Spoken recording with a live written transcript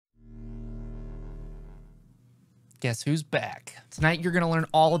Guess who's back? Tonight, you're gonna learn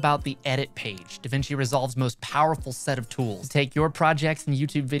all about the edit page, Davinci Resolve's most powerful set of tools. Take your projects and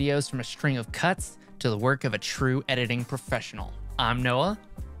YouTube videos from a string of cuts to the work of a true editing professional. I'm Noah.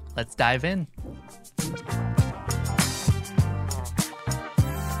 Let's dive in.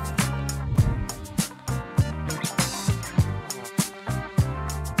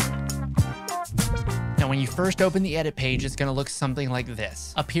 Now, when you first open the edit page, it's gonna look something like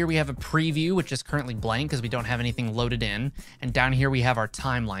this. Up here, we have a preview, which is currently blank because we don't have anything loaded in. And down here, we have our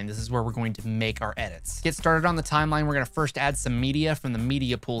timeline. This is where we're going to make our edits. To get started on the timeline, we're gonna first add some media from the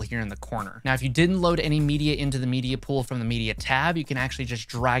media pool here in the corner. Now, if you didn't load any media into the media pool from the media tab, you can actually just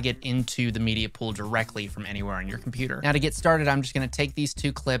drag it into the media pool directly from anywhere on your computer. Now, to get started, I'm just gonna take these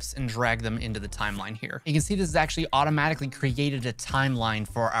two clips and drag them into the timeline here. You can see this has actually automatically created a timeline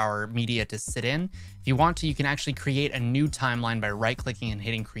for our media to sit in. If you want to, you can actually create a new timeline by right-clicking and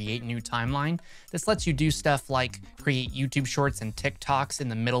hitting Create New Timeline. This lets you do stuff like create YouTube Shorts and TikToks in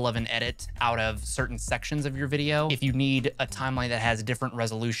the middle of an edit out of certain sections of your video if you need a timeline that has different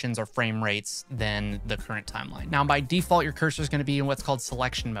resolutions or frame rates than the current timeline. Now, by default, your cursor is going to be in what's called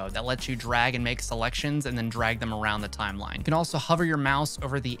selection mode. That lets you drag and make selections and then drag them around the timeline. You can also hover your mouse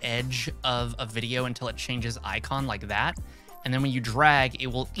over the edge of a video until it changes icon like that. And then when you drag, it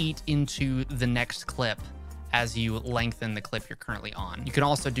will eat into the next clip as you lengthen the clip you're currently on. You can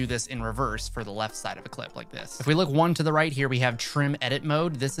also do this in reverse for the left side of a clip like this. If we look one to the right here, we have trim edit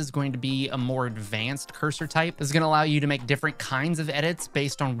mode. This is going to be a more advanced cursor type. This is going to allow you to make different kinds of edits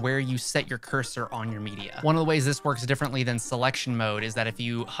based on where you set your cursor on your media. One of the ways this works differently than selection mode is that if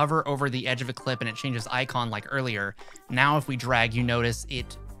you hover over the edge of a clip and it changes icon like earlier, now if we drag, you notice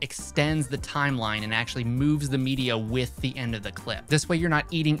it extends the timeline and actually moves the media with the end of the clip. This way you're not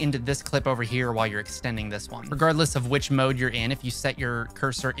eating into this clip over here while you're extending this one. Regardless of which mode you're in, if you set your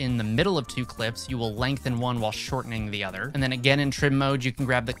cursor in the middle of two clips, you will lengthen one while shortening the other. And then again in trim mode, you can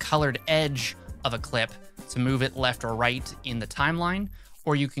grab the colored edge of a clip to move it left or right in the timeline,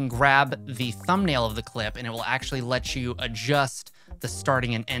 or you can grab the thumbnail of the clip and it will actually let you adjust the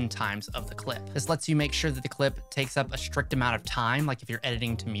starting and end times of the clip. This lets you make sure that the clip takes up a strict amount of time, like if you're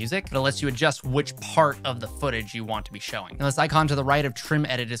editing to music, but it lets you adjust which part of the footage you want to be showing. Now, this icon to the right of trim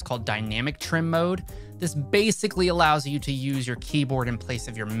edit is called dynamic trim mode. This basically allows you to use your keyboard in place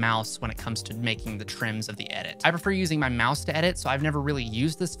of your mouse when it comes to making the trims of the edit. I prefer using my mouse to edit, so I've never really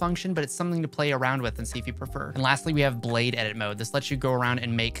used this function, but it's something to play around with and see if you prefer. And lastly, we have blade edit mode. This lets you go around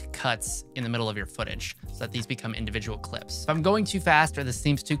and make cuts in the middle of your footage so that these become individual clips. If I'm going too fast or this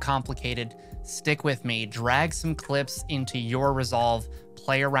seems too complicated, stick with me. Drag some clips into your Resolve,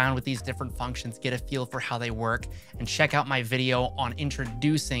 play around with these different functions, get a feel for how they work, and check out my video on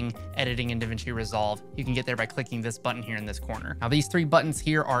introducing editing in Davinci Resolve. You can get there by clicking this button here in this corner. Now, these three buttons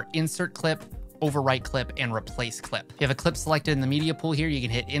here are Insert Clip, Overwrite Clip, and Replace Clip. If you have a clip selected in the media pool here, you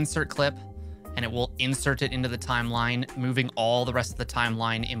can hit Insert Clip, and it will insert it into the timeline, moving all the rest of the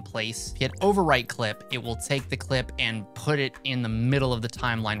timeline in place. If you hit Overwrite Clip, it will take the clip and put it in the middle of the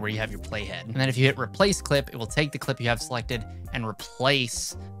timeline where you have your playhead. And then if you hit Replace Clip, it will take the clip you have selected and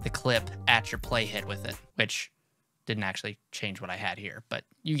replace the clip at your playhead with it, which didn't actually change what I had here, but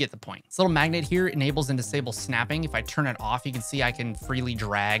you get the point. This little magnet here enables and disables snapping. If I turn it off, you can see I can freely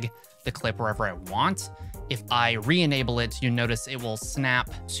drag the clip wherever I want. If I re-enable it, you notice it will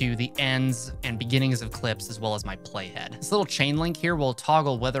snap to the ends and beginnings of clips as well as my playhead. This little chain link here will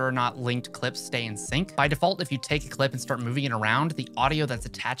toggle whether or not linked clips stay in sync. By default, if you take a clip and start moving it around, the audio that's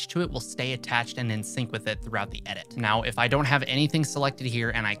attached to it will stay attached and in sync with it throughout the edit. Now, if I don't have anything selected here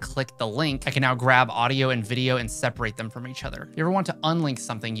and I click the link, I can now grab audio and video and separate them from each other. If you ever want to unlink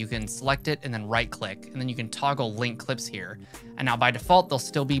something, you can select it and then right click, and then you can toggle link clips here. And now by default, they'll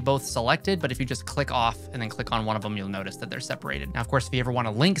still be both selected, but if you just click off and then click on one of them, you'll notice that they're separated. Now, of course, if you ever want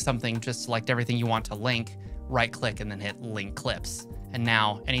to link something, just select everything you want to link, right click, and then hit link clips. And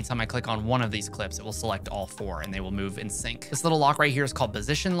now anytime I click on one of these clips, it will select all four and they will move in sync. This little lock right here is called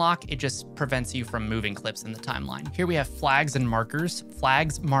position lock. It just prevents you from moving clips in the timeline. Here we have flags and markers.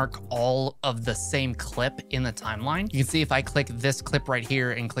 Flags mark all of the same clip in the timeline. You can see if I click this clip right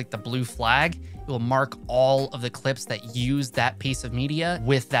here and click the blue flag, it will mark all of the clips that use that piece of media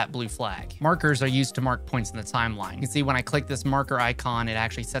with that blue flag. Markers are used to mark points in the timeline. You can see when I click this marker icon, it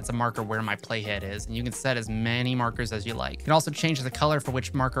actually sets a marker where my playhead is, and you can set as many markers as you like. You can also change the color for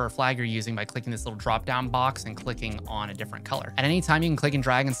which marker or flag you're using by clicking this little drop-down box and clicking on a different color. At any time, you can click and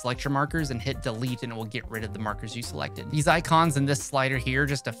drag and select your markers and hit delete, and it will get rid of the markers you selected. These icons and this slider here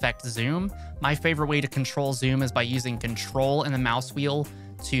just affect zoom. My favorite way to control zoom is by using control and the mouse wheel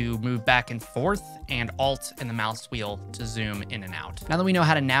to move back and forth, and Alt and the mouse wheel to zoom in and out. Now that we know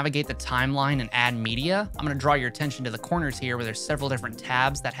how to navigate the timeline and add media, I'm gonna draw your attention to the corners here where there's several different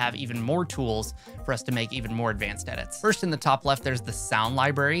tabs that have even more tools for us to make even more advanced edits. First, in the top left, there's the sound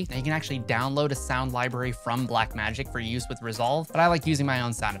library. Now you can actually download a sound library from Blackmagic for use with Resolve, but I like using my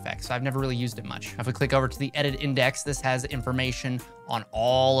own sound effects, so I've never really used it much. If we click over to the edit index, this has information on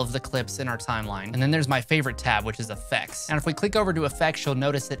all of the clips in our timeline. And then there's my favorite tab, which is effects. And if we click over to effects, you'll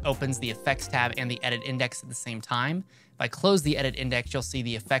notice it opens the effects tab and the edit index at the same time. If I close the edit index, you'll see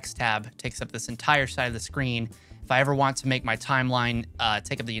the effects tab takes up this entire side of the screen. If I ever want to make my timeline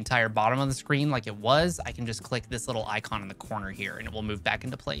take up the entire bottom of the screen like it was, I can just click this little icon in the corner here and it will move back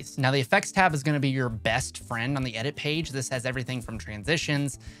into place. Now the effects tab is going to be your best friend on the edit page. This has everything from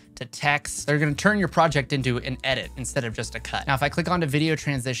transitions to text. They're going to turn your project into an edit instead of just a cut. Now if I click onto video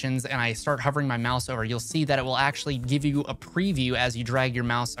transitions and I start hovering my mouse over, you'll see that it will actually give you a preview as you drag your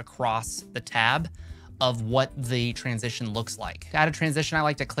mouse across the tab of what the transition looks like. To add a transition, I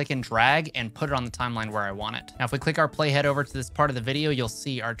like to click and drag and put it on the timeline where I want it. Now, if we click our playhead over to this part of the video, you'll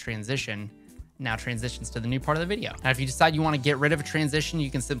see our transition now transitions to the new part of the video. Now, if you decide you want to get rid of a transition,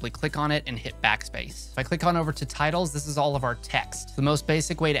 you can simply click on it and hit backspace. If I click on over to titles, this is all of our text. The most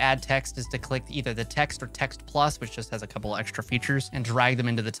basic way to add text is to click either the text or text plus, which just has a couple extra features, and drag them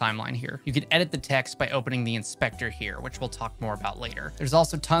into the timeline here. You can edit the text by opening the inspector here, which we'll talk more about later. There's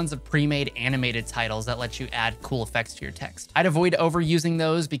also tons of pre-made animated titles that let you add cool effects to your text. I'd avoid overusing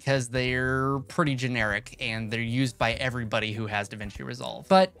those because they're pretty generic and they're used by everybody who has Davinci Resolve.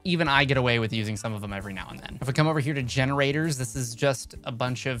 But even I get away with using some of them every now and then. If we come over here to generators, this is just a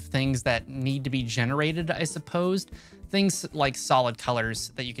bunch of things that need to be generated, I suppose. Things like solid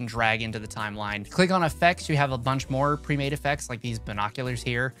colors that you can drag into the timeline. Click on effects, you have a bunch more pre-made effects like these binoculars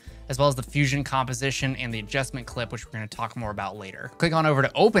here, as well as the fusion composition and the adjustment clip, which we're going to talk more about later. Click on over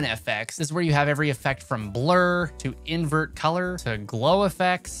to open effects. This is where you have every effect from blur to invert color to glow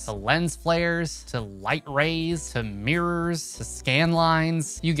effects to lens flares to light rays to mirrors to scan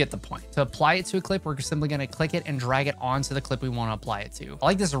lines. You get the point. To apply it to a clip, we're simply going to click it and drag it onto the clip we want to apply it to. I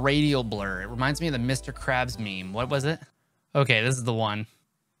like this radial blur. It reminds me of the Mr. Krabs meme. What was it? Okay, this is the one.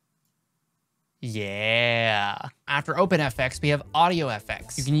 Yeah. After OpenFX, we have audio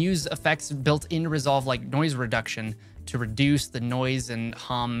effects. You can use effects built into Resolve like noise reduction to reduce the noise and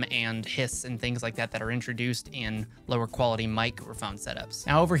hum and hiss and things like that that are introduced in lower quality microphone setups.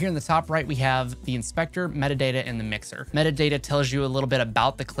 Now over here in the top right, we have the inspector, metadata, and the mixer. Metadata tells you a little bit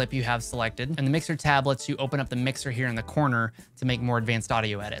about the clip you have selected, and the mixer tab lets you open up the mixer here in the corner to make more advanced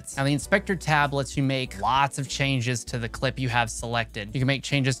audio edits. Now the inspector tab lets you make lots of changes to the clip you have selected. You can make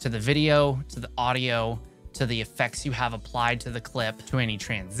changes to the video, to the audio, to the effects you have applied to the clip, to any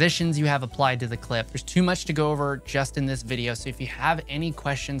transitions you have applied to the clip. There's too much to go over just in this video, so if you have any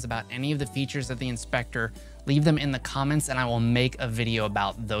questions about any of the features of the inspector, leave them in the comments and I will make a video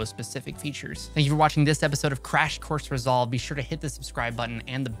about those specific features. Thank you for watching this episode of Crash Course Resolve. Be sure to hit the subscribe button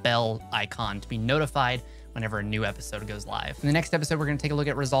and the bell icon to be notified whenever a new episode goes live. In the next episode, we're going to take a look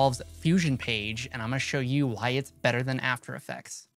at Resolve's Fusion page, and I'm going to show you why it's better than After Effects.